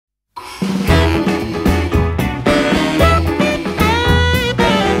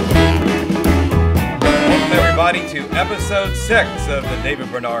to episode 6 of the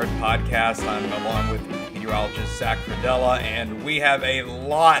David Bernard podcast. I'm along with meteorologist Zach and we have a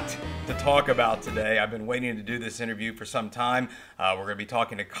lot to talk about today. I've been waiting to do this interview for some time. We're going to be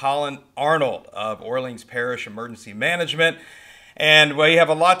talking to Collin Arnold of Orleans Parish Emergency Management, and we have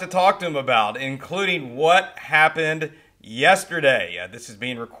a lot to talk to him about, including what happened yesterday. This is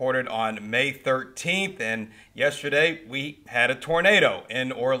being recorded on May 13th, and yesterday we had a tornado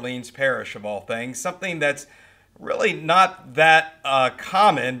in Orleans Parish, of all things. Something that's really not that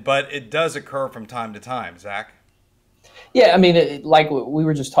common, but it does occur from time to time. Zach? Yeah, I mean, like we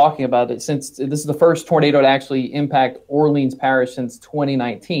were just talking about it, since this is the first tornado to actually impact Orleans Parish since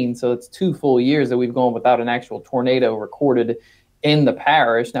 2019, so it's 2 full years that we've gone without an actual tornado recorded in the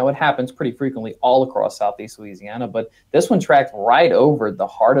parish. Now, it happens pretty frequently all across Southeast Louisiana, but this one tracked right over the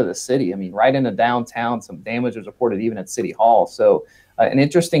heart of the city. I mean, right into downtown. Some damage was reported even at City Hall. So an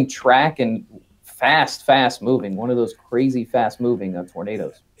interesting track and fast moving, one of those crazy fast moving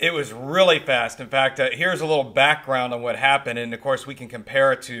tornadoes. It was really fast. In fact, here's a little background on what happened. And of course, we can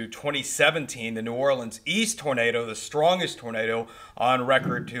compare it to 2017, the New Orleans East tornado, the strongest tornado on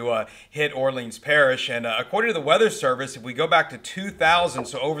record to hit Orleans Parish. And according to the Weather Service, if we go back to 2000,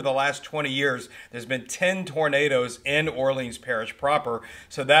 so over the last 20 years, there's been 10 tornadoes in Orleans Parish proper.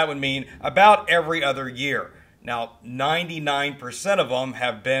 So that would mean about every other year. Now, 99% of them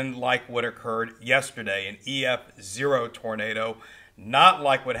have been like what occurred yesterday, an EF0 tornado, not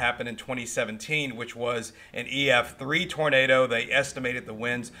like what happened in 2017, which was an EF3 tornado. They estimated the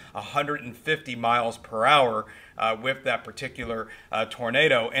winds 150 miles per hour with that particular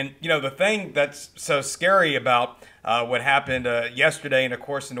tornado. And, you know, the thing that's so scary about what happened yesterday and, of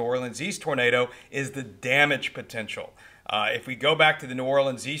course, the New Orleans East tornado is the damage potential. If we go back to the New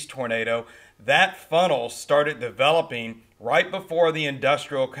Orleans East tornado, that funnel started developing right before the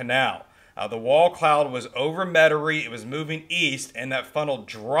Industrial Canal. The wall cloud was over Metairie, it was moving east, and that funnel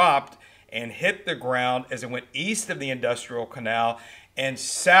dropped and hit the ground as it went east of the Industrial Canal and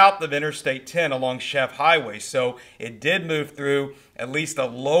south of Interstate 10 along Chef Highway. So it did move through at least the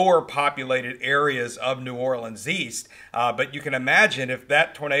lower populated areas of New Orleans East. But you can imagine if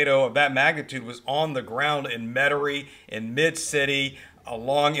that tornado of that magnitude was on the ground in Metairie, in Mid-City,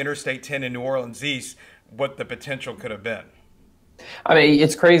 along Interstate 10 in New Orleans East, what the potential could have been. I mean,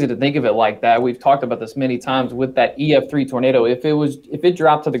 it's crazy to think of it like that. We've talked about this many times with that EF3 tornado. If it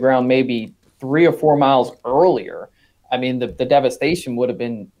dropped to the ground maybe 3 or 4 miles earlier, I mean, the devastation would have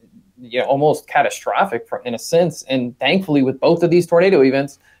been, you know, almost catastrophic in a sense. And thankfully, with both of these tornado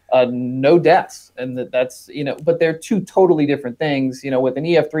events, no deaths. And that's, you know, but they're 2 totally different things. You know, with an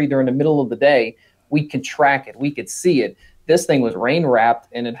EF3 during the middle of the day, we could track it, we could see it. This thing was rain wrapped,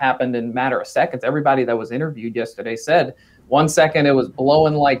 and it happened in a matter of seconds. Everybody that was interviewed yesterday said 1 second it was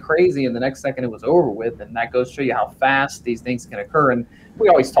blowing like crazy, and the next second it was over with. And that goes to show you how fast these things can occur. And we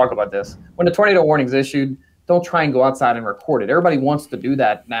always talk about this. When a tornado warning is issued, don't try and go outside and record it. Everybody wants to do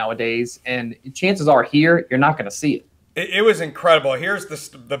that nowadays, and chances are here you're not going to see it. It was incredible. Here's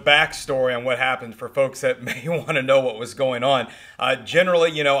the backstory on what happened for folks that may want to know what was going on.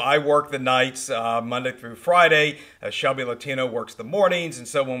 Generally, you know, I work the nights Monday through Friday. Shelby Latino works the mornings. And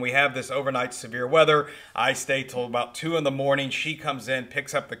so when we have this overnight severe weather, I stay till about 2 in the morning. She comes in,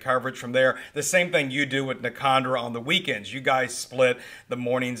 picks up the coverage from there. The same thing you do with Nicondra on the weekends. You guys split the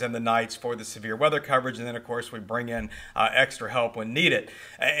mornings and the nights for the severe weather coverage. And then, of course, we bring in extra help when needed.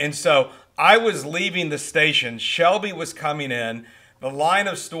 And so I was leaving the station. Shelby was coming in. The line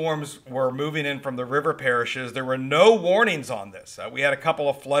of storms were moving in from the river parishes. There were no warnings on this. We had a couple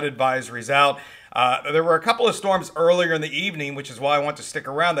of flood advisories out. There were a couple of storms earlier in the evening, which is why I want to stick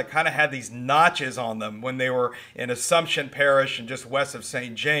around, that kind of had these notches on them when they were in Assumption Parish and just west of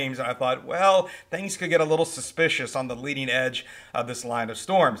St. James. And I thought, well, things could get a little suspicious on the leading edge of this line of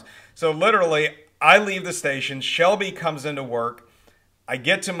storms. So literally, I leave the station. Shelby comes into work. I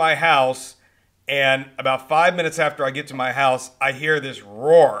get to my house, and about 5 minutes after I get to my house, I hear this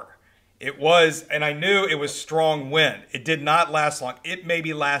roar. It was, and I knew it was strong wind. It did not last long. It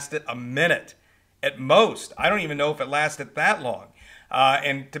maybe lasted a minute at most. I don't even know if it lasted that long.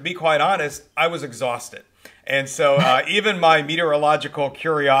 And to be quite honest, I was exhausted. And so even my meteorological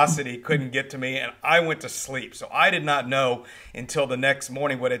curiosity couldn't get to me, and I went to sleep. So I did not know until the next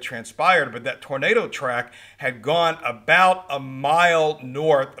morning what had transpired, but that tornado track had gone about a mile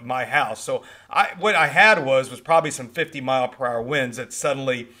north of my house. So what I had was probably some 50-mile-per-hour winds that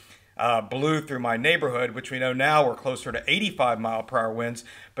suddenly blew through my neighborhood, which we know now were closer to 85-mile-per-hour winds.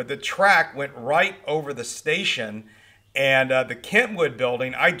 But the track went right over the station and the Kentwood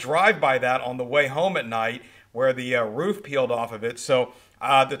building. I drive by that on the way home at night, where the roof peeled off of it. So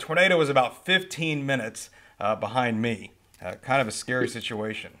the tornado was about 15 minutes behind me. Kind of a scary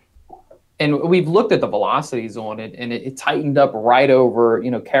situation. And we've looked at the velocities on it, and it tightened up right over,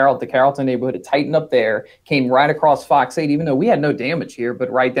 the Carrollton neighborhood. It tightened up there, came right across Fox 8, even though we had no damage here, but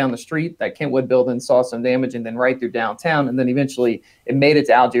right down the street, that Kentwood building saw some damage, and then right through downtown. And then eventually it made it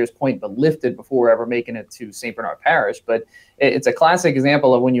to Algiers Point, but lifted before ever making it to St. Bernard Parish. But it's a classic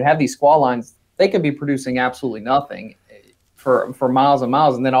example of when you have these squall lines, they could be producing absolutely nothing for miles and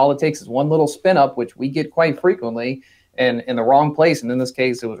miles. And then all it takes is one little spin up, which we get quite frequently, and in the wrong place. And in this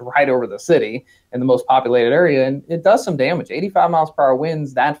case, it was right over the city in the most populated area. And it does some damage. 85 miles per hour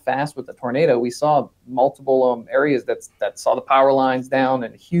winds that fast with the tornado. We saw multiple areas that saw the power lines down,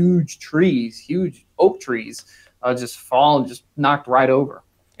 and huge trees, huge oak trees just fall and just knocked right over.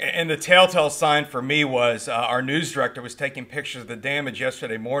 And the telltale sign for me was our news director was taking pictures of the damage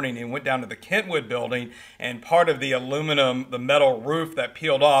yesterday morning and went down to the Kentwood building, and part of the the metal roof that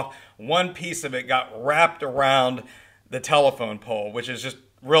peeled off, one piece of it got wrapped around the telephone pole, which is just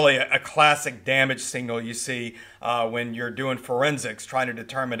really a classic damage signal you see when you're doing forensics, trying to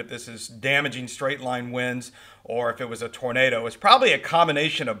determine if this is damaging straight line winds or if it was a tornado. It's probably a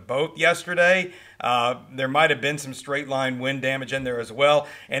combination of both yesterday. There might have been some straight line wind damage in there as well.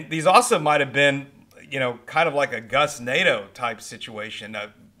 And these also might have been, kind of like a Gus NATO type situation.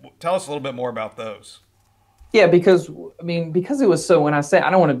 Tell us a little bit more about those. Yeah, because it was so, when I say,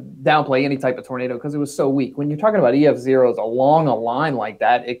 I don't want to downplay any type of tornado because it was so weak. When you're talking about EF0s along a line like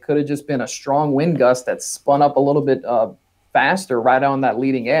that, it could have just been a strong wind gust that spun up a little bit faster right on that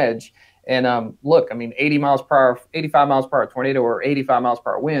leading edge. And look, 80 miles per hour, 85 miles per hour tornado or 85 miles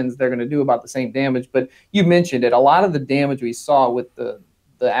per hour winds, they're going to do about the same damage. But you mentioned it, a lot of the damage we saw with the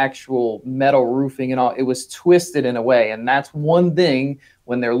actual metal roofing and all, it was twisted in a way. And that's one thing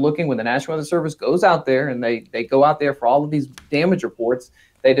when they're looking, when the National Weather Service goes out there and they go out there for all of these damage reports,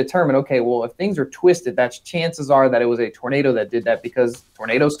 they determine, okay, well, if things are twisted, that's chances are that it was a tornado that did that, because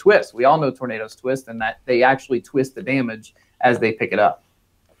tornadoes twist. We all know tornadoes twist, and that they actually twist the damage as they pick it up.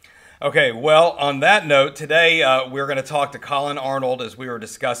 Okay, well, on that note, today we're going to talk to Collin Arnold, as we were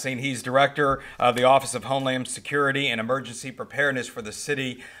discussing. He's director of the Office of Homeland Security and Emergency Preparedness for the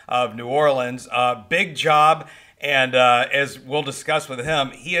city of New Orleans. Big job, and as we'll discuss with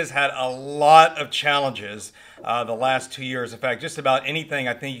him, he has had a lot of challenges the last 2 years. In fact, just about anything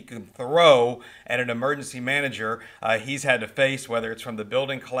I think you can throw at an emergency manager, he's had to face, whether it's from the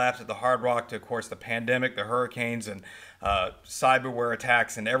building collapse at the Hard Rock to, of course, the pandemic, the hurricanes, and cyberware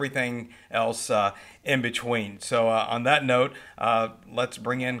attacks, and everything else in between. So on that note, let's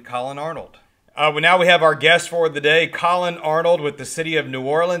bring in Collin Arnold. Now we have our guest for the day, Collin Arnold with the City of New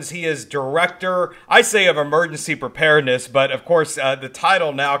Orleans. He is Director, I say, of Emergency Preparedness, but of course the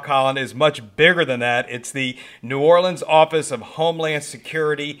title now, Collin, is much bigger than that. It's the New Orleans Office of Homeland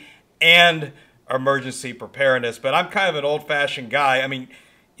Security and Emergency Preparedness. But I'm kind of an old-fashioned guy.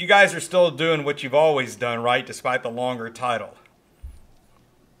 You guys are still doing what you've always done, right, despite the longer title?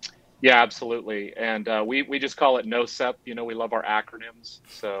 Yeah, absolutely. And we just call it NOSEP. We love our acronyms,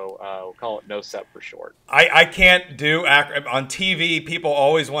 so we'll call it NOSEP for short. I can't do on TV. People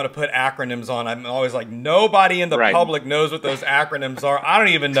always want to put acronyms on. I'm always like, nobody in the public knows what those acronyms are. I don't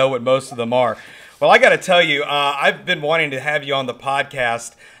even know what most of them are. Well, I got to tell you, I've been wanting to have you on the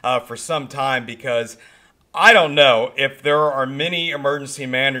podcast for some time, because I don't know if there are many emergency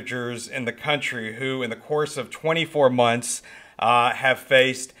managers in the country who, in the course of 24 months, have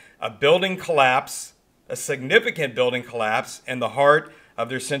faced a building collapse, a significant building collapse in the heart of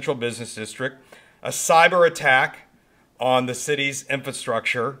their central business district, a cyber attack on the city's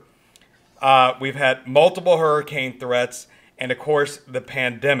infrastructure. We've had multiple hurricane threats, and of course, the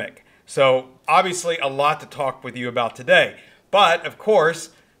pandemic. So obviously a lot to talk with you about today. But of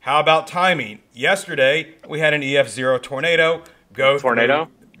course, how about timing? Yesterday, we had an EF0 tornado go through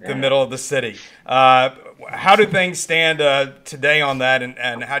the middle of the city. How do things stand today on that,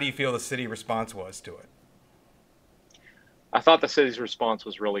 and how do you feel the city response was to it? I thought the city's response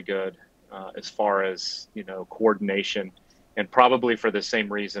was really good as far as, coordination, and probably for the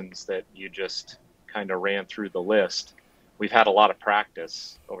same reasons that you just kind of ran through the list. We've had a lot of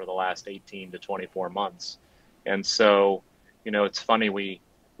practice over the last 18 to 24 months. And so, it's funny, we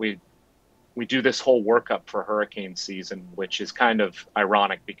do this whole workup for hurricane season, which is kind of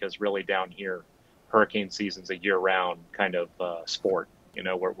ironic because really down here, hurricane season's a year-round kind of sport,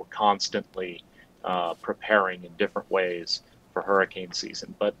 where we're constantly preparing in different ways for hurricane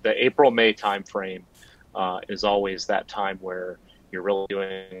season. But the April-May timeframe is always that time where you're really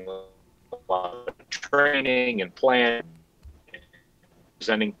doing a lot of training and planning,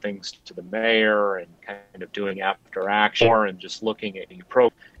 presenting things to the mayor, and kind of doing after action and just looking at your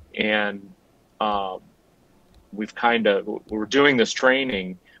program. And we're doing this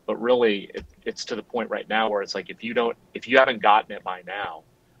training, but really it's to the point right now where it's like, if you haven't gotten it by now,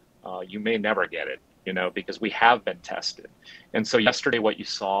 you may never get it, because we have been tested. And so yesterday what you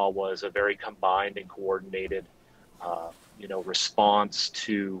saw was a very combined and coordinated, response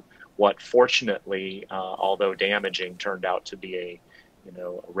to what fortunately, although damaging, turned out to be a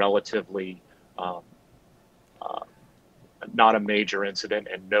relatively not a major incident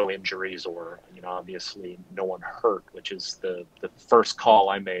and no injuries, or obviously no one hurt, which is the first call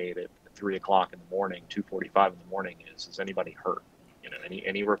I made at 3 o'clock in the morning, 2:45 in the morning, is anybody hurt?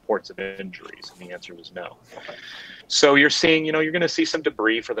 Any reports of injuries? And the answer was no. So you're seeing, you're going to see some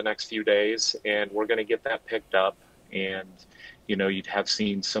debris for the next few days, and we're going to get that picked up. And, you'd have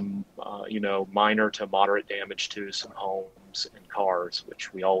seen some, minor to moderate damage to some homes and cars,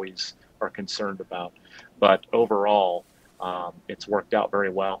 which we always are concerned about. But overall, it's worked out very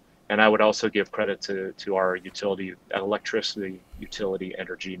well. And I would also give credit to our electricity utility,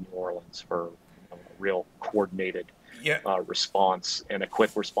 Energy New Orleans, for a real coordinated response and a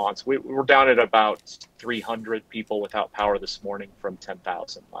quick response. We were down at about 300 people without power this morning from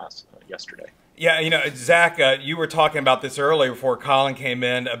 10,000 yesterday. Yeah, Zach, you were talking about this earlier before Collin came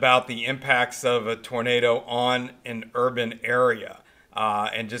in, about the impacts of a tornado on an urban area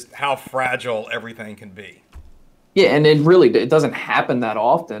and just how fragile everything can be. Yeah, and it doesn't happen that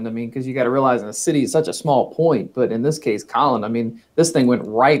often. I mean, because you got to realize in a city it's such a small point. But in this case, Collin, I mean, this thing went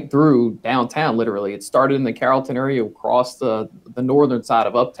right through downtown, literally. It started in the Carrollton area, across the northern side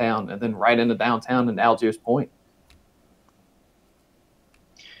of Uptown, and then right into downtown and Algiers Point.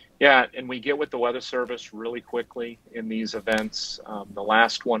 Yeah, and we get with the Weather Service really quickly in these events. The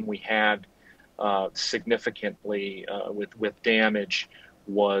last one we had significantly with damage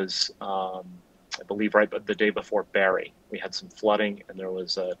was, I believe, right the day before Barry. We had some flooding, and there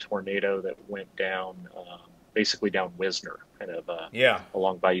was a tornado that went down, basically down Wisner, kind of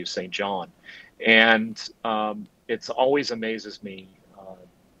along Bayou St. John. And it's always amazes me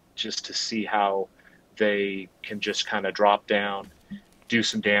just to see how they can just kind of drop down, do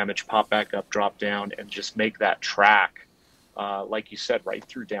some damage, pop back up, drop down, and just make that track, like you said, right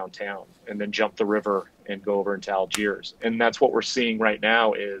through downtown, and then jump the river and go over into Algiers. And that's what we're seeing right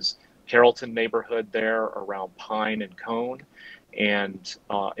now is Carrollton neighborhood there around Pine and Cone, and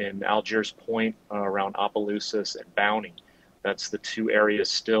in Algiers Point around Opelousas and Bounty. That's the two areas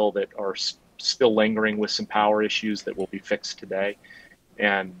still that are still lingering with some power issues that will be fixed today,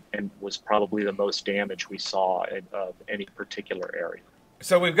 and was probably the most damage we saw of any particular area.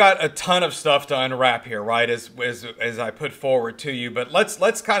 So we've got a ton of stuff to unwrap here, right, as I put forward to you. But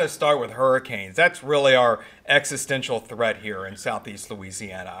let's kind of start with hurricanes. That's really our existential threat here in Southeast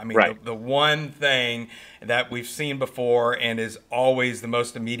Louisiana. I mean, right. the one thing that we've seen before and is always the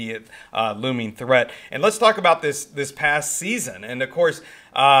most immediate looming threat. And let's talk about this past season. And, of course,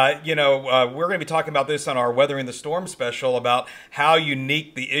 we're going to be talking about this on our Weathering the Storm special, about how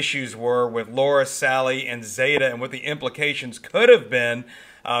unique the issues were with Laura, Sally, and Zeta, and what the implications could have been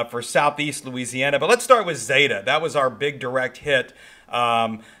for Southeast Louisiana. But let's start with Zeta. That was our big direct hit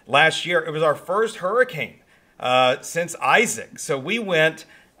last year. It was our first hurricane since Isaac. So we went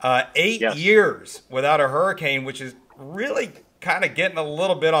 8 years without a hurricane, which is really kind of getting a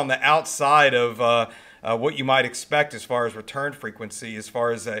little bit on the outside of what you might expect as far as return frequency, as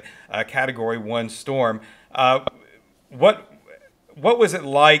far as a Category 1 storm. What was it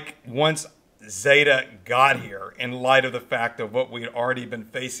like once Zeta got here, in light of the fact of what we had already been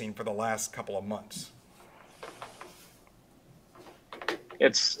facing for the last couple of months?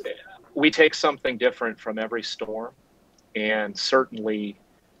 We take something different from every storm, and certainly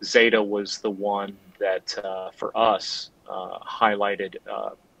Zeta was the one that for us highlighted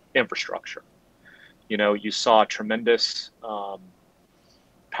infrastructure. You saw tremendous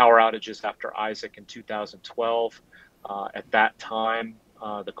power outages after Isaac in 2012. At that time,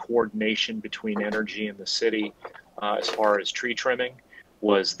 the coordination between energy and the city as far as tree trimming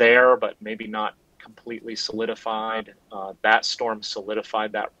was there, but maybe not completely solidified. That storm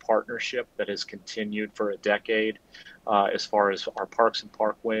solidified that partnership that has continued for a decade as far as our parks and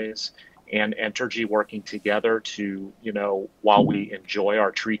parkways and Entergy working together to, while we enjoy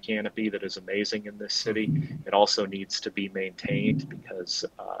our tree canopy that is amazing in this city, it also needs to be maintained because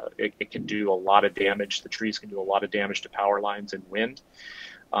it can do a lot of damage. The trees can do a lot of damage to power lines and wind.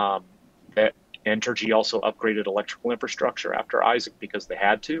 That Entergy also upgraded electrical infrastructure after Isaac because they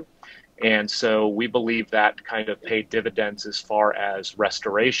had to. And so we believe that kind of paid dividends as far as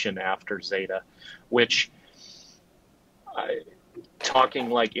restoration after Zeta, which talking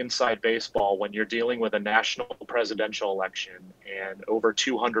like inside baseball, when you're dealing with a national presidential election and over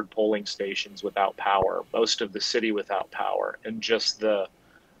 200 polling stations without power, most of the city without power, and just the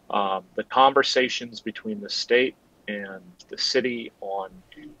conversations between the state and the city on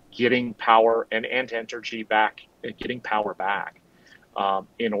getting power and energy back, getting power back,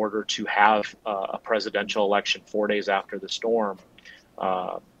 in order to have a presidential election 4 days after the storm.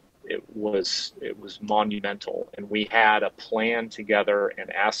 It was monumental, and we had a plan together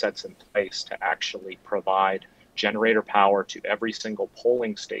and assets in place to actually provide generator power to every single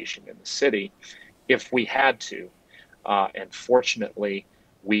polling station in the city if we had to. And fortunately,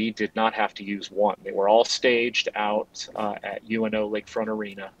 we did not have to use one. They were all staged out at UNO Lakefront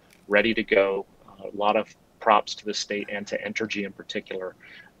Arena, ready to go. A lot of props to the state and to Entergy in particular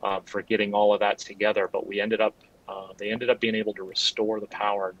for getting all of that together. But we ended up they ended up being able to restore the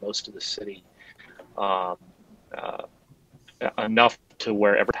power in most of the city, enough to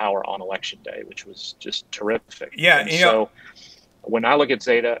where every power on election day, which was just terrific. Yeah, and so when I look at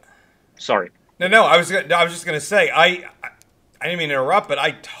Zeta, sorry. No, I was just going to say, I didn't mean to interrupt, but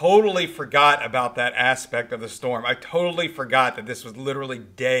I totally forgot about that aspect of the storm. I totally forgot that this was literally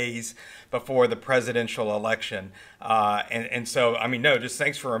days before the presidential election. And so, I mean, no, just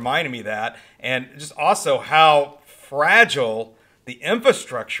thanks for reminding me that. And just also how fragile the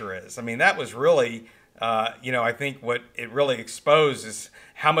infrastructure is. I mean, that was really, I think what it really exposed is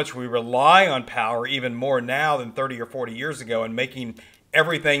how much we rely on power even more now than 30 or 40 years ago, and making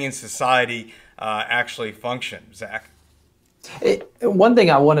everything in society actually function. Zach? One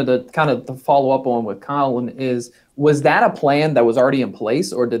thing I wanted to kind of follow up on with Collin is, was that a plan that was already in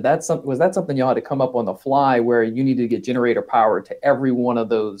place, or was that something y'all had to come up on the fly where you needed to get generator power to every one of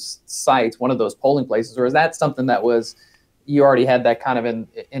those sites, one of those polling places, or is that something that was, you already had that kind of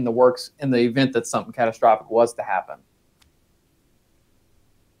in the works in the event that something catastrophic was to happen?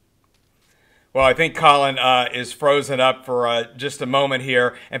 Well, I think Collin is frozen up for just a moment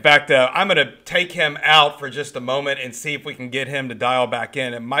here. In fact, I'm going to take him out for just a moment and see if we can get him to dial back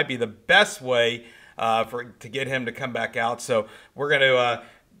in. It might be the best way to get him to come back out. So we're going to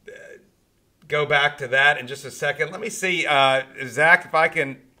go back to that in just a second. Let me see, Zach, if I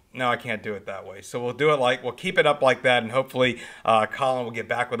can. No, I can't do it that way. So we'll keep it up like that, and hopefully Collin will get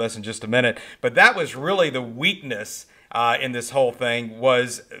back with us in just a minute. But that was really the weakness in this whole thing,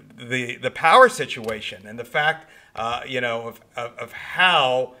 was the power situation, and the fact of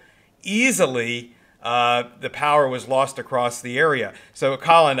how easily the power was lost across the area. So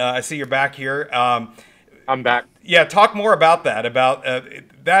Collin, I see you're back here. I'm back. Yeah, talk more about that.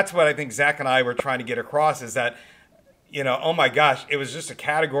 That's what I think Zach and I were trying to get across, is that, oh my gosh, it was just a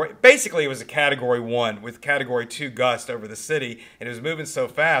category. Basically, it was a category 1 with category 2 gust over the city, and it was moving so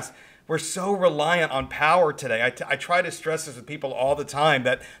fast. We're so reliant on power today. I try to stress this with people all the time,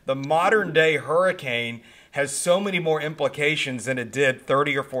 that the modern day hurricane has so many more implications than it did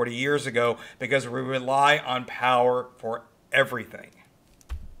 30 or 40 years ago, because we rely on power for everything.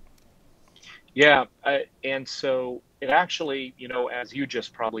 Yeah, and so it actually, as you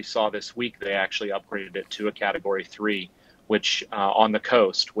just probably saw this week, they actually upgraded it to a category 3, which on the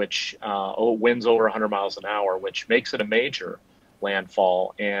coast, which winds over 100 miles an hour, which makes it a major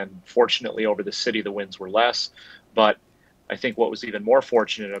landfall. And fortunately over the city, the winds were less. But I think what was even more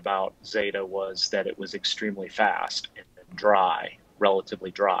fortunate about Zeta was that it was extremely fast and dry,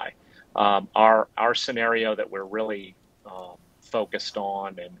 relatively dry. Our scenario that we're really focused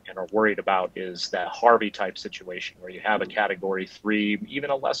on and are worried about is that Harvey type situation, where you have a category 3, even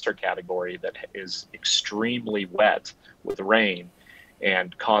a lesser category, that is extremely wet with rain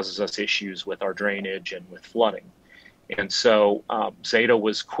and causes us issues with our drainage and with flooding. And so Zeta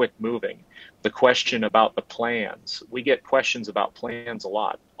was quick moving. The question about the plans, we get questions about plans a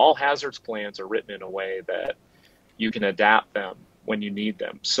lot. All hazards plans are written in a way that you can adapt them when you need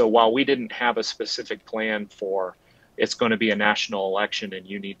them. So while we didn't have a specific plan for, it's going to be a national election and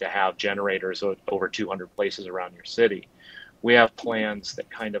you need to have generators over 200 places around your city, we have plans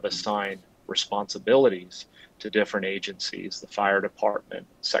that kind of assign responsibilities to different agencies, the fire department,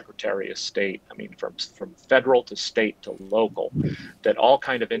 Secretary of State, I mean, from federal to state to local, that all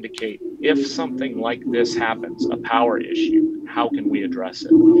kind of indicate, if something like this happens, a power issue, how can we address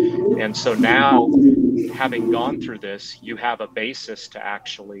it? And so now, having gone through this, you have a basis to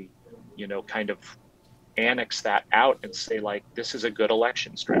actually, kind of annex that out and say, like, this is a good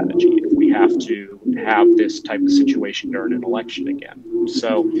election strategy if we have to have this type of situation during an election again.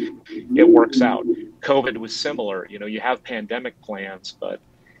 So it works out. COVID was similar. You have pandemic plans, but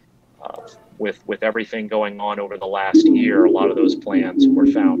With everything going on over the last year, a lot of those plans were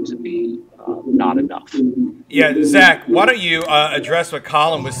found to be not enough. Yeah, Zach, why don't you address what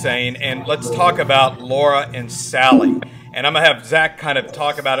Collin was saying, and let's talk about Laura and Sally. And I'm going to have Zach kind of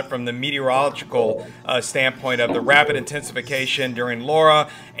talk about it from the meteorological standpoint of the rapid intensification during Laura,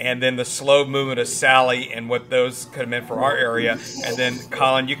 and then the slow movement of Sally and what those could have meant for our area. And then,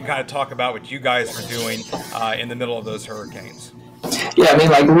 Collin, you can kind of talk about what you guys are doing in the middle of those hurricanes. Yeah, I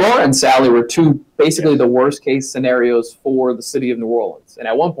mean, like Laura and Sally were basically the worst case scenarios for the city of New Orleans. And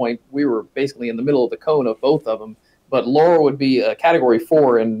at one point, we were basically in the middle of the cone of both of them. But Laura would be a Category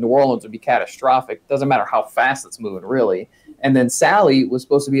 4, and New Orleans would be catastrophic. Doesn't matter how fast it's moving, really. And then Sally was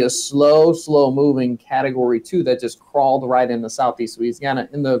supposed to be a slow moving Category 2 that just crawled right into southeast Louisiana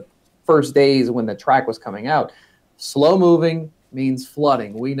in the first days when the track was coming out. Slow moving means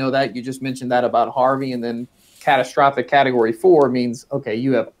flooding. We know that. You just mentioned that about Harvey. And then catastrophic Category 4 means, okay,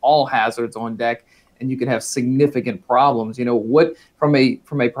 you have all hazards on deck and you can have significant problems. You know, what from a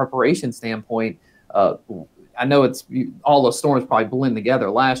preparation standpoint, I know it's all the storms probably blend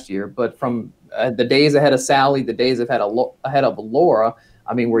together last year, but from the days ahead of Sally, the days ahead of Laura,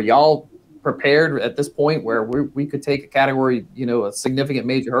 I mean, were y'all prepared at this point where we could take a category, you know, a significant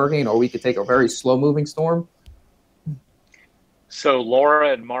major hurricane, or we could take a very slow moving storm? So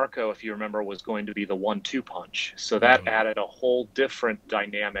Laura and Marco, if you remember, was going to be the 1-2 punch. So that added a whole different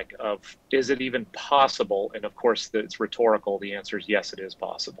dynamic of, is it even possible? And of course, it's rhetorical. The answer is yes, it is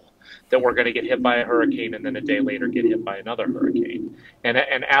possible. That we're going to get hit by a hurricane and then a day later get hit by another hurricane. And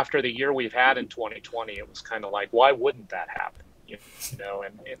after the year we've had in 2020, it was kind of like, why wouldn't that happen? You know,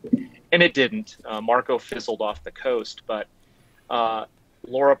 and it didn't. Marco fizzled off the coast, but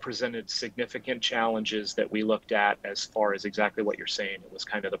Laura presented significant challenges that we looked at as far as exactly what you're saying. It was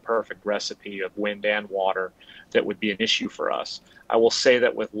kind of the perfect recipe of wind and water that would be an issue for us. I will say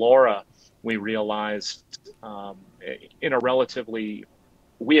that with Laura, we realized in a relatively,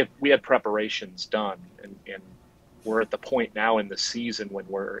 we had preparations done, and we're at the point now in the season when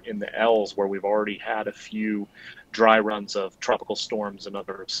we're in the L's where we've already had a few dry runs of tropical storms and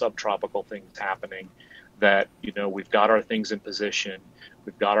other subtropical things happening, that, you know, we've got our things in position.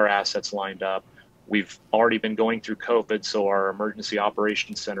 We've got our assets lined up. We've already been going through COVID, so our emergency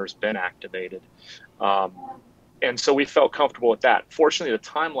operations center has been activated. And so we felt comfortable with that. Fortunately, the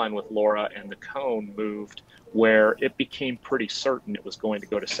timeline with Laura and the cone moved where it became pretty certain it was going to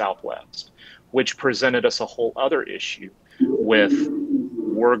go to Southwest, which presented us a whole other issue with,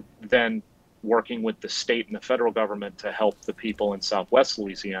 we're then working with the state and the federal government to help the people in Southwest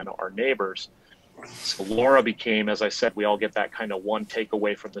Louisiana, our neighbors. So Laura became, as I said, we all get that kind of one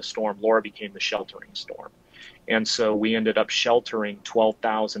takeaway from the storm. Laura became the sheltering storm. And so we ended up sheltering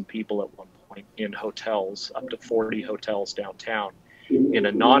 12,000 people at one point in hotels, up to 40 hotels downtown, in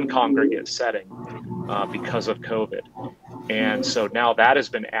a non-congregate setting because of COVID. And so now that has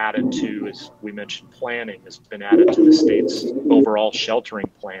been added to, as we mentioned, planning has been added to the state's overall sheltering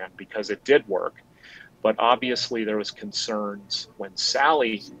plan because it did work. But obviously there was concerns when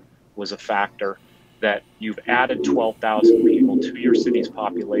Sally was a factor, that you've added 12,000 people to your city's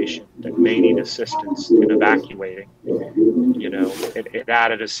population that may need assistance in evacuating. You know, it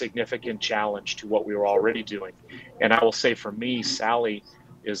added a significant challenge to what we were already doing. And I will say for me, Sally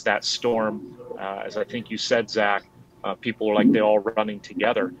is that storm, as I think you said, Zach, people are like, they're all running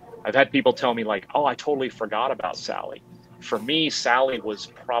together. I've had people tell me like, oh, I totally forgot about Sally. For me, Sally was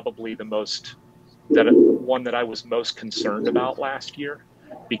probably the one that I was most concerned about last year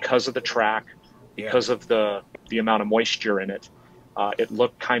because of the track, because of the amount of moisture in it. It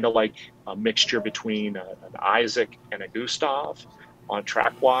looked kind of like a mixture between an Isaac and a Gustav on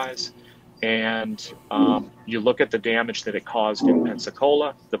track-wise. And you look at the damage that it caused in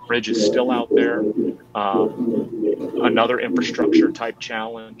Pensacola. The bridge is still out there. Another infrastructure type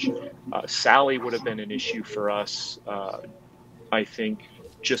challenge. Sally would have been an issue for us, I think,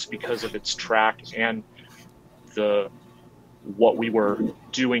 just because of its track and what we were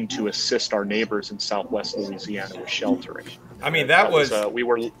doing to assist our neighbors in Southwest Louisiana with sheltering. I mean, that was we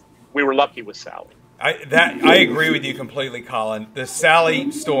were lucky with Sally. I agree with you completely, Collin. The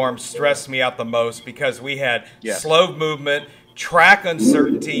Sally storm stressed me out the most because we had slow movement, track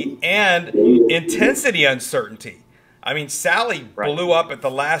uncertainty, and intensity uncertainty. I mean, Sally blew up at the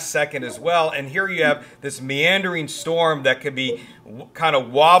last second as well, and here you have this meandering storm that could be kind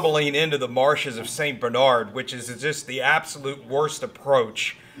of wobbling into the marshes of St. Bernard, which is just the absolute worst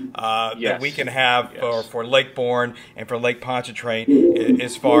approach that we can have for Lake Borgne and for Lake Pontchartrain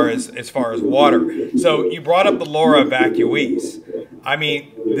as far as water. So you brought up the Laura evacuees. I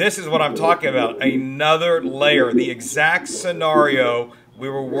mean, this is what I'm talking about, another layer, the exact scenario we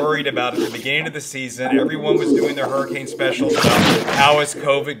were worried about at the beginning of the season. Everyone was doing their hurricane specials about how is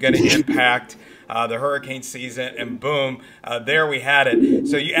COVID going to impact the hurricane season, and boom, there we had it.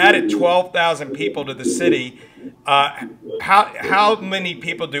 So you added 12,000 people to the city. How many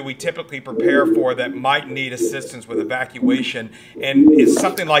people do we typically prepare for that might need assistance with evacuation? And is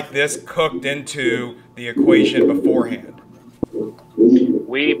something like this cooked into the equation beforehand?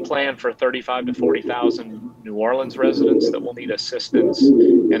 We plan for 35 to 40,000 New Orleans residents that will need assistance.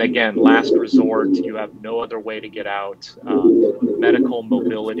 And again, last resort, you have no other way to get out. Medical,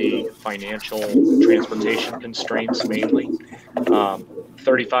 mobility, financial, transportation constraints mainly.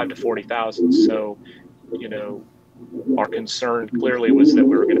 35 to 40,000. So, you know, our concern clearly was that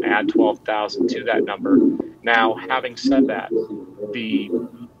we were going to add 12,000 to that number. Now, having said that, the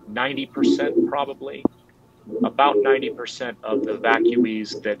 90% probably, about 90% of the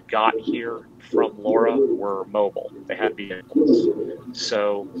evacuees that got here from Laura were mobile. They had vehicles.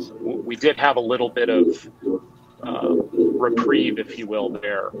 So we did have a little bit of reprieve, if you will,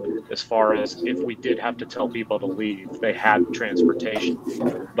 there, as far as if we did have to tell people to leave, they had transportation.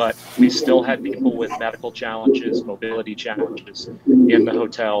 But we still had people with medical challenges, mobility challenges in the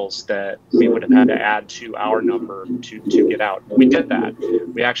hotels that we would have had to add to our number to get out. We did that.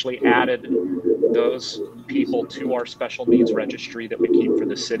 We actually added those people to our special needs registry that we keep for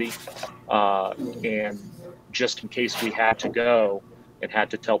the city. And just in case we had to go and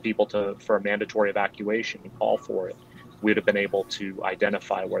had to tell people for a mandatory evacuation and call for it, we'd have been able to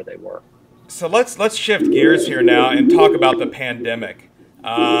identify where they were. So let's shift gears here now and talk about the pandemic.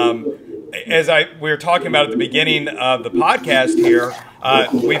 As we were talking about at the beginning of the podcast here,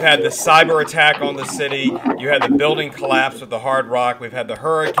 we've had the cyber attack on the city. You had the building collapse with the Hard Rock. We've had the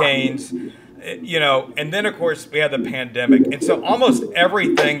hurricanes. You know, and then of course we had the pandemic, and so almost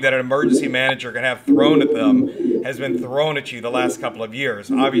everything that an emergency manager can have thrown at them has been thrown at you the last couple of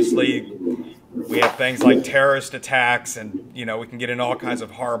years. Obviously, we have things like terrorist attacks, and you know we can get into all kinds of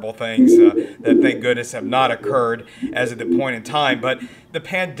horrible things that thank goodness have not occurred as at the point in time. But the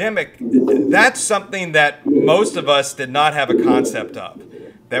pandemic, that's something that most of us did not have a concept of.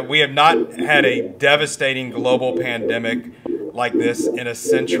 That we have not had a devastating global pandemic like this in a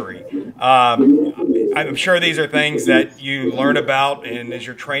century. I'm sure these are things that you learn about and as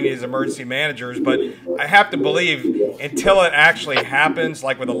you're training as emergency managers, but I have to believe until it actually happens,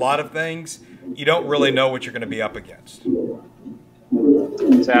 like with a lot of things, you don't really know what you're going to be up against.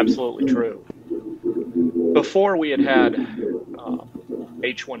 It's absolutely true. Before we had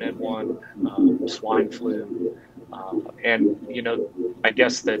H1N1, swine flu, and, you know, I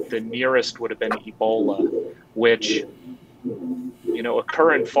guess that the nearest would have been Ebola, which, you know,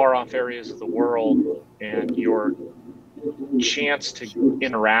 occur in far-off areas of the world, and your chance to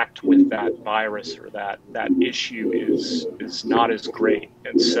interact with that virus or that issue is not as great.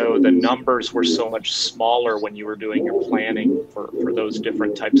 And so the numbers were so much smaller when you were doing your planning for those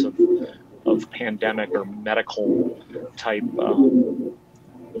different types of pandemic or medical type, you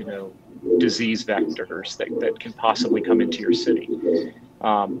know, disease vectors that can possibly come into your city.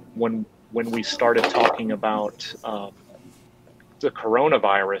 When we started talking about the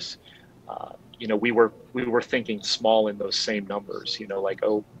coronavirus, you know, we were thinking small in those same numbers, you know, like,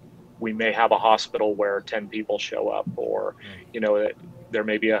 oh, we may have a hospital where 10 people show up, or, you know, that there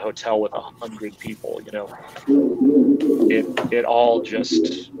may be a hotel with 100 people, you know. It all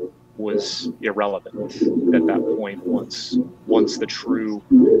just was irrelevant at that point once the true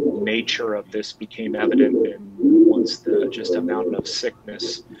nature of this became evident, and once the just amount of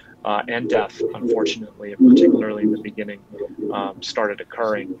sickness and death, unfortunately, particularly in the beginning, started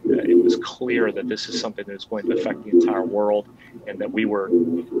occurring. It was clear that this is something that is going to affect the entire world, and that we were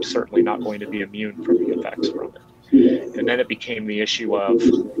certainly not going to be immune from the effects from it. And then it became the issue of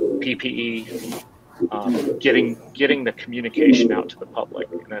PPE, getting the communication out to the public.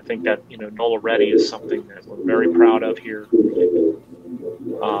 And I think that, you know, NOLA Ready is something that we're very proud of here.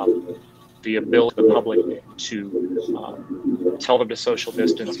 The ability of the public to tell them to social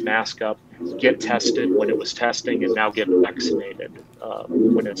distance, mask up, get tested when it was testing, and now get vaccinated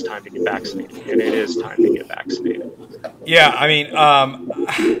when it's time to get vaccinated. And it is time to get vaccinated. Yeah, I mean,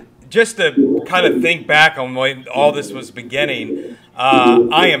 just to kind of think back on when all this was beginning,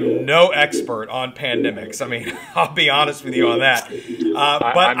 I am no expert on pandemics. I mean, I'll be honest with you on that.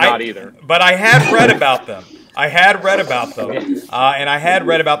 But I'm not either. But I had read about them. And I had read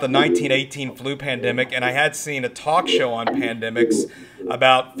about the 1918 flu pandemic, and I had seen a talk show on pandemics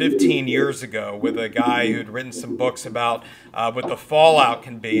about 15 years ago with a guy who'd written some books about what the fallout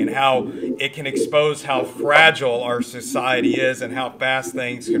can be and how it can expose how fragile our society is and how fast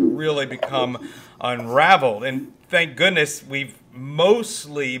things can really become unraveled. And thank goodness we've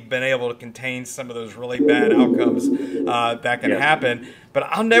mostly been able to contain some of those really bad outcomes that can happen. But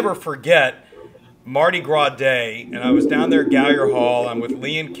I'll never forget Mardi Gras Day, and I was down there at Gallier Hall. I'm with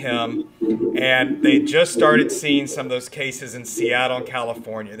Lee and Kim, and they just started seeing some of those cases in Seattle and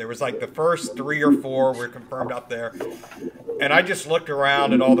California. There was like the first 3 or 4 were confirmed out there. And I just looked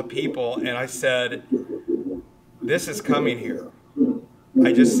around at all the people, and I said, this is coming here.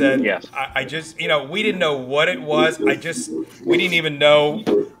 I just said, yes. I just, you know, we didn't know what it was. We didn't even know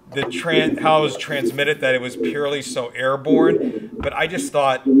how it was transmitted, that it was purely so airborne. But I just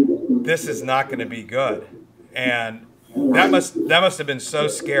thought, this is not going to be good. And that must have been so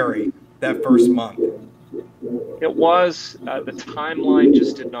scary that first month. It was. The timeline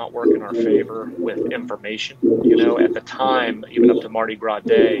just did not work in our favor with information. You know, at the time, even up to Mardi Gras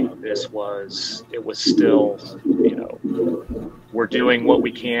Day, it was still, you know, we're doing what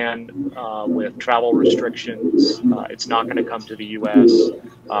we can with travel restrictions. It's not going to come to the U.S.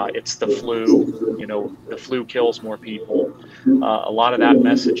 It's the flu. You know, the flu kills more people. A lot of that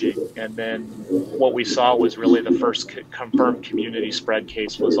messaging. And then what we saw was really the first confirmed community spread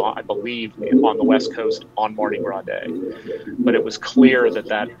case was, I believe, on the West Coast on Mardi Gras Day. But it was clear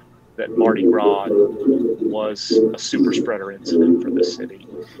that Mardi Gras was a super spreader incident for the city,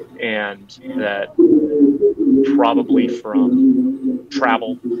 and that probably from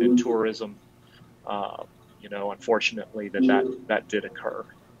travel and tourism, you know, unfortunately that did occur,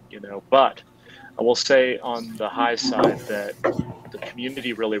 you know. But I will say on the high side that the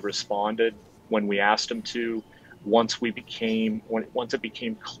community really responded when we asked them to. Once it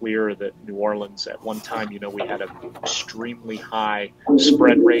became clear that New Orleans at one time, you know, we had an extremely high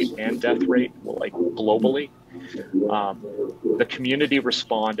spread rate and death rate, like globally, the community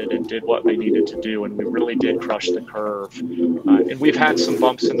responded and did what they needed to do, and we really did crush the curve. And we've had some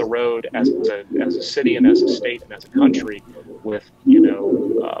bumps in the road as a city and as a state and as a country with, you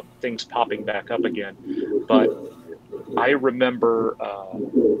know, things popping back up again. But I remember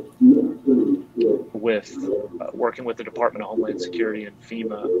with working with the Department of Homeland Security and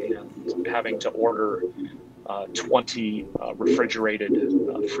FEMA and having to order 20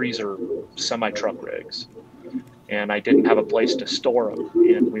 refrigerated freezer semi-truck rigs. And I didn't have a place to store them.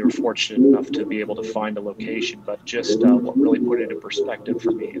 And we were fortunate enough to be able to find a location. But just what really put it in perspective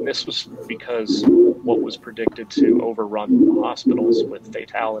for me, and this was because what was predicted to overrun the hospitals with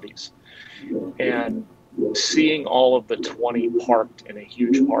fatalities. And seeing all of the 20 parked in a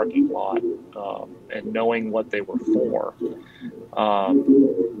huge parking lot and knowing what they were for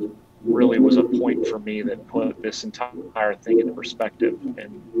really was a point for me that put this entire thing into perspective.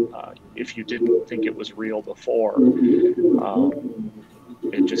 And if you didn't think it was real before,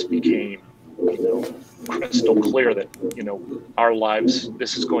 it just became, you know, crystal clear that, you know, our lives,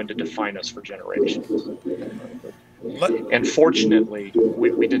 this is going to define us for generations. And fortunately,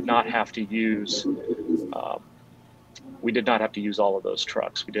 we did not have to use all of those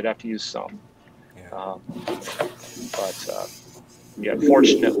trucks. We did have to use some, but yeah,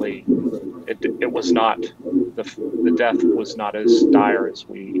 fortunately, it was not the death was not as dire as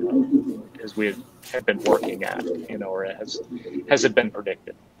we had been working at, you know, or has it been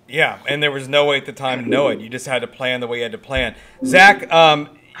predicted. Yeah, and there was no way at the time to know it. You just had to plan the way you had to plan. Zach,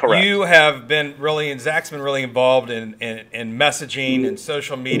 Correct. You have been really, and Zach's been really involved in messaging and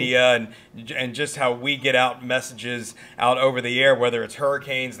social media and just how we get out messages out over the air, whether it's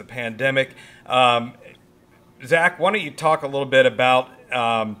hurricanes, the pandemic. Zach, why don't you talk a little bit about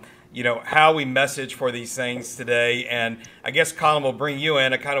you know, how we message for these things today? And I guess, Collin, will bring you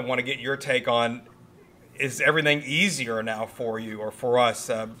in. I kind of want to get your take on, is everything easier now for you or for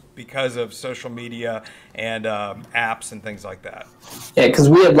us because of social media and apps and things like that? Yeah, because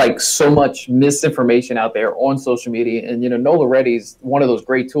we have like so much misinformation out there on social media. And, you know, Nola Ready's one of those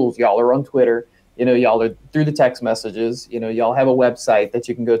great tools. Y'all are on Twitter. You know, y'all are through the text messages. You know, y'all have a website that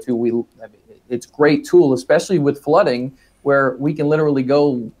you can go to. It's a great tool, especially with flooding, where we can literally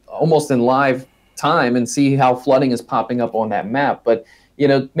go almost in live time and see how flooding is popping up on that map. But, you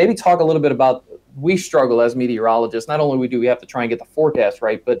know, maybe talk a little bit about, we struggle as meteorologists. Not only do we have to try and get the forecast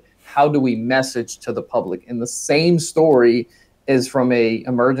right, but how do we message to the public? And the same story is from a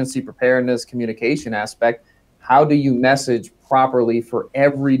emergency preparedness communication aspect. How do you message properly for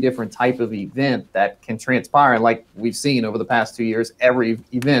every different type of event that can transpire? And like we've seen over the past 2 years, every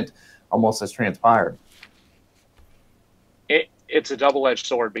event almost has transpired. It's a double-edged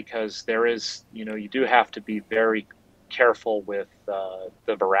sword because there is, you know, you do have to be very careful with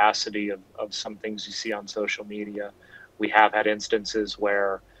the veracity of some things you see on social media. We have had instances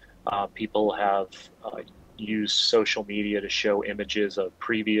where people have used social media to show images of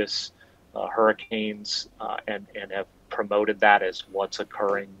previous hurricanes and have promoted that as what's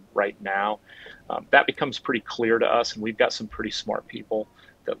occurring right now. That becomes pretty clear to us, and we've got some pretty smart people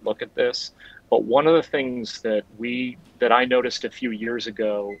that look at this. But one of the things that I noticed a few years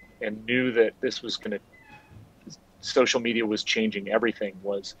ago and knew that this was going to, social media was changing everything,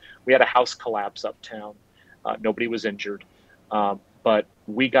 was we had a house collapse uptown. Nobody was injured, but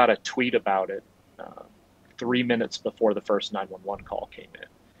we got a tweet about it 3 minutes before the first 911 call came in.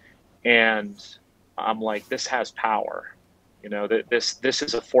 And I'm like, this has power. You know, this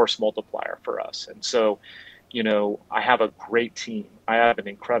is a force multiplier for us. And so, you know, I have a great team. I have an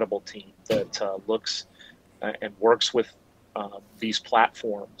incredible team that looks and works with these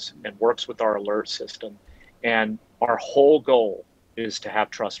platforms and works with our alert system. And our whole goal is to have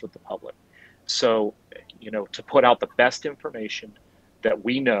trust with the public. So, you know, to put out the best information that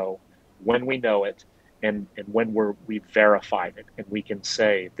we know when we know it, and when we've verified it, and we can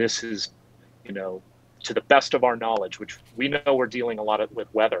say this is, you know, to the best of our knowledge, which we know we're dealing a lot with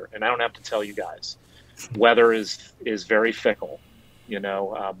weather, and I don't have to tell you guys, weather is very fickle. You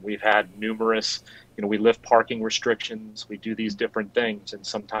know, we've had numerous, you know, we lift parking restrictions, we do these different things, and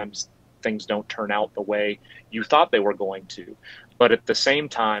sometimes things don't turn out the way you thought they were going to. But at the same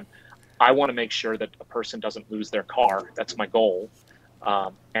time, I want to make sure that a person doesn't lose their car. That's my goal.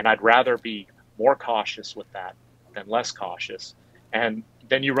 And I'd rather be more cautious with that than less cautious. And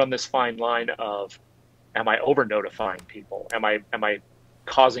then you run this fine line of, am I over notifying people? Am I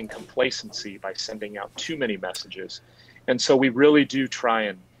causing complacency by sending out too many messages? And so we really do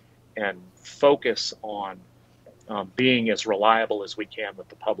try and focus on being as reliable as we can with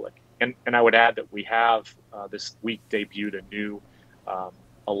the public. And I would add that we have this week debuted a new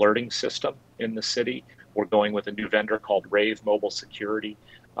alerting system in the city. We're going with a new vendor called Rave Mobile Security.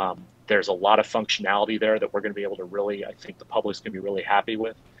 There's a lot of functionality there that we're going to be able to really, I think the public's going to be really happy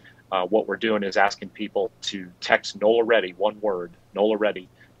with. What we're doing is asking people to text NOLA Ready, one word, NOLA Ready,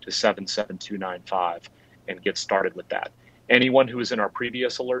 to 77295 and get started with that. Anyone who is in our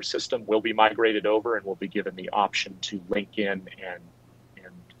previous alert system will be migrated over and will be given the option to link in and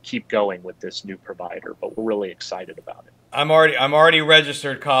keep going with this new provider. But we're really excited about it. I'm already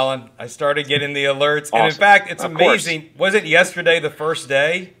registered, Collin. I started getting the alerts, Awesome. and in fact, it's Of amazing. course. Was it yesterday the first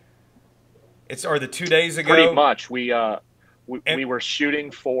day? Or the 2 days ago? Pretty much. We were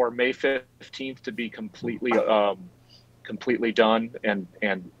shooting for May 15th to be completely done and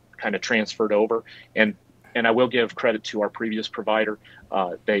kind of transferred over. And I will give credit to our previous provider.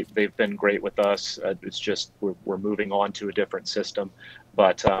 They've been great with us. It's just we're moving on to a different system.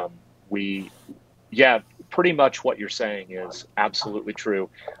 But pretty much what you're saying is absolutely true.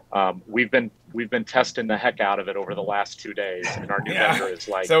 We've been testing the heck out of it over the last 2 days, and our new vendor is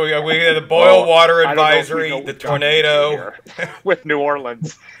like. So we had the boil water advisory, the tornado with New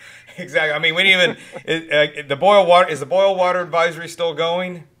Orleans. Exactly. I mean, we didn't even the boil water. Is the boil water advisory still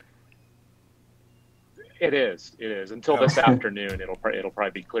going? It is until this afternoon. It'll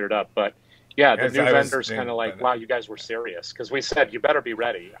probably be cleared up, but. Yeah, the new vendor's kind of like, wow, you guys were serious, because we said you better be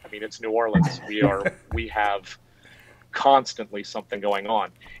ready. I mean, it's New Orleans. We have constantly something going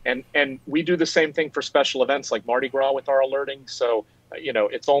on, and we do the same thing for special events like Mardi Gras with our alerting. So you know,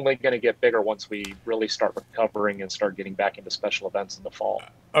 it's only going to get bigger once we really start recovering and start getting back into special events in the fall.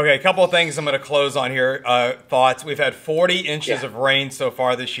 Okay, a couple of things I'm going to close on here. Thoughts. We've had 40 inches of rain so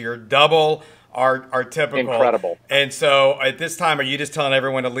far this year, double our typical. Incredible. And so at this time, are you just telling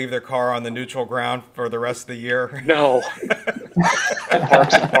everyone to leave their car on the neutral ground for the rest of the year? No.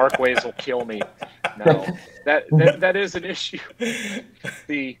 Parks and parkways will kill me. No. That is an issue.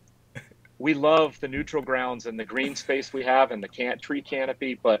 We love the neutral grounds and the green space we have and the tree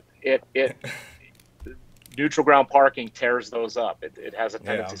canopy, but neutral ground parking tears those up. It has a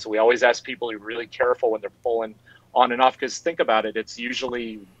tendency. So we always ask people to be really careful when they're pulling on and off, because think about it, it's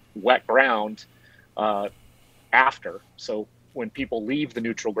usually wet ground after. So when people leave the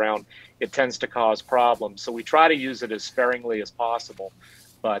neutral ground, it tends to cause problems. So we try to use it as sparingly as possible.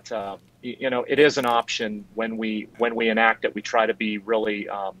 But you know, it is an option when we enact it. We try to be really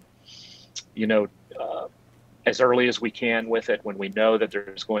as early as we can with it when we know that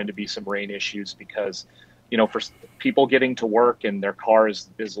there's going to be some rain issues, because you know, for people getting to work and their car is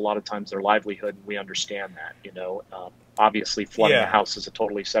a lot of times their livelihood, and we understand that. You know, obviously flooding the house is a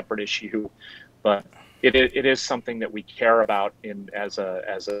totally separate issue, but it is something that we care about as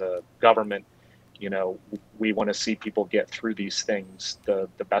a government. You know, we want to see people get through these things the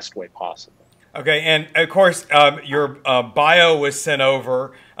best way possible. Okay, and of course, your bio was sent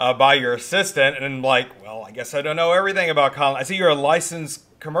over by your assistant, and I'm like, well, I guess I don't know everything about Collin. I see you're a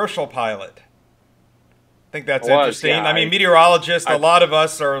licensed commercial pilot. I think that's interesting. Yeah, I mean, meteorologists, a lot of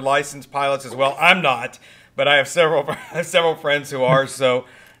us are licensed pilots as well. I'm not, but I have several friends who are. So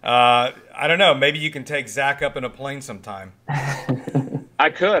I don't know. Maybe you can take Zach up in a plane sometime. I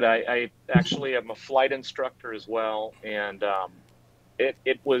could. I actually am a flight instructor as well, and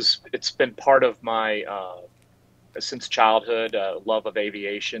it's been part of my since childhood love of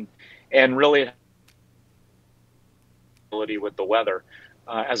aviation, and really with the weather.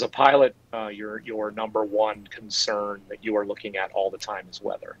 As a pilot, your number one concern that you are looking at all the time is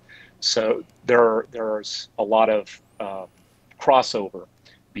weather. So there's a lot of crossover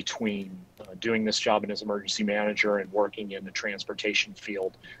between doing this job as emergency manager and working in the transportation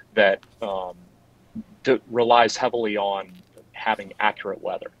field that relies heavily on having accurate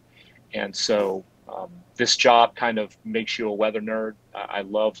weather. And so this job kind of makes you a weather nerd. I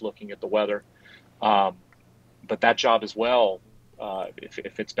love looking at the weather. But that job as well,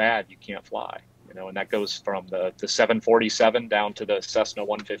 if it's bad, you can't fly, and that goes from the 747 down to the Cessna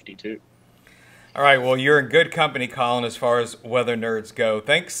 152. All right, well, you're in good company, Collin, as far as weather nerds go.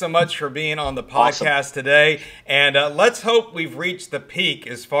 Thanks so much for being on the podcast today, and let's hope we've reached the peak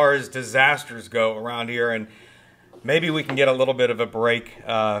as far as disasters go around here, and maybe we can get a little bit of a break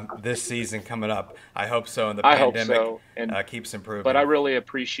this season coming up. I hope so, and the pandemic hope so. And keeps improving. But I really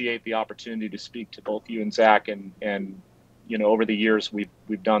appreciate the opportunity to speak to both you and Zach, and over the years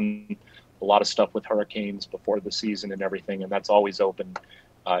we've done a lot of stuff with hurricanes before the season and everything, and that's always open.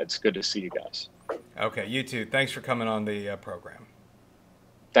 It's good to see you guys. Okay, you too. Thanks for coming on the program.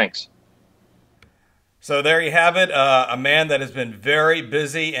 Thanks. So there you have it, a man that has been very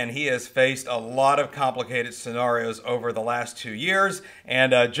busy, and he has faced a lot of complicated scenarios over the last 2 years.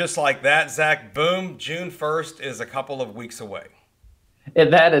 And just like that, Zach, boom, June 1st is a couple of weeks away.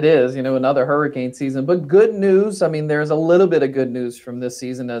 That it is, another hurricane season. But good news, I mean, there's a little bit of good news from this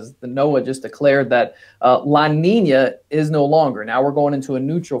season, as the NOAA just declared that La Nina is no longer. Now we're going into a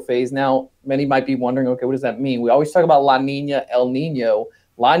neutral phase. Now, many might be wondering, okay, what does that mean? We always talk about La Nina, El Nino.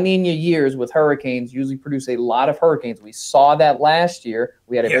 La Nina years with hurricanes usually produce a lot of hurricanes. We saw that last year.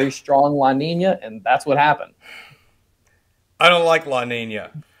 We had a very strong La Nina, and that's what happened. I don't like La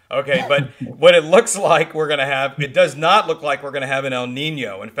Nina. Okay, but what it looks like we're going to have, it does not look like we're going to have an El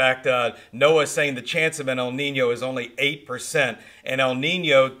Nino. In fact, NOAA is saying the chance of an El Nino is only 8%, and El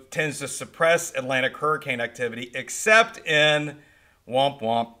Nino tends to suppress Atlantic hurricane activity, except in, womp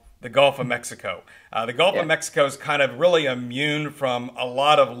womp, the Gulf of Mexico. The Gulf of Mexico is kind of really immune from a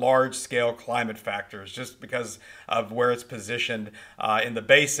lot of large-scale climate factors just because of where it's positioned in the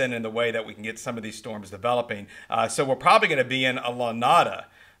basin and the way that we can get some of these storms developing. So we're probably going to be in a La Nada.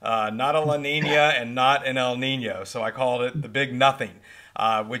 Not a La Nina and not an El Nino. So I called it the big nothing,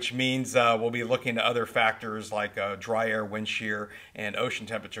 which means we'll be looking at other factors like dry air, wind shear, and ocean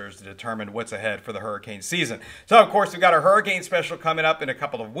temperatures to determine what's ahead for the hurricane season. So, of course, we've got our hurricane special coming up in a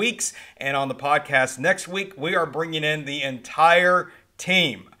couple of weeks. And on the podcast next week, we are bringing in the entire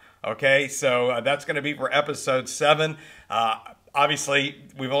team. Okay, so that's going to be for episode 7. Obviously,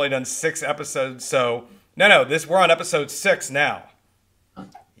 we've only done 6 episodes. So, we're on episode 6 now.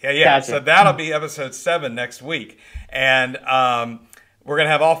 Yeah. Gotcha. So that'll be episode 7 next week. And we're going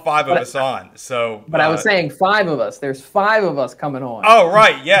to have all 5 of us on. So, but I was saying 5 of us. There's 5 of us coming on. Oh,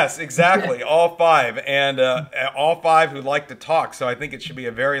 right. Yes, exactly. All 5. And all 5 who like to talk. So I think it should be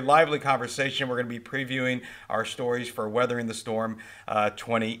a very lively conversation. We're going to be previewing our stories for Weathering the Storm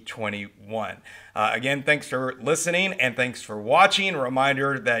 2021. Again, thanks for listening and thanks for watching. A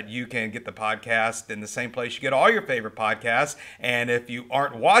reminder that you can get the podcast in the same place you get all your favorite podcasts. And if you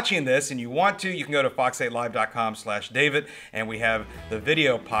aren't watching this and you want to, you can go to fox8live.com/David, and we have the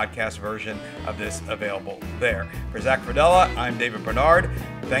video podcast version of this available there. For Zach Fradella, I'm David Bernard.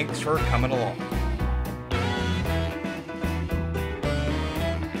 Thanks for coming along.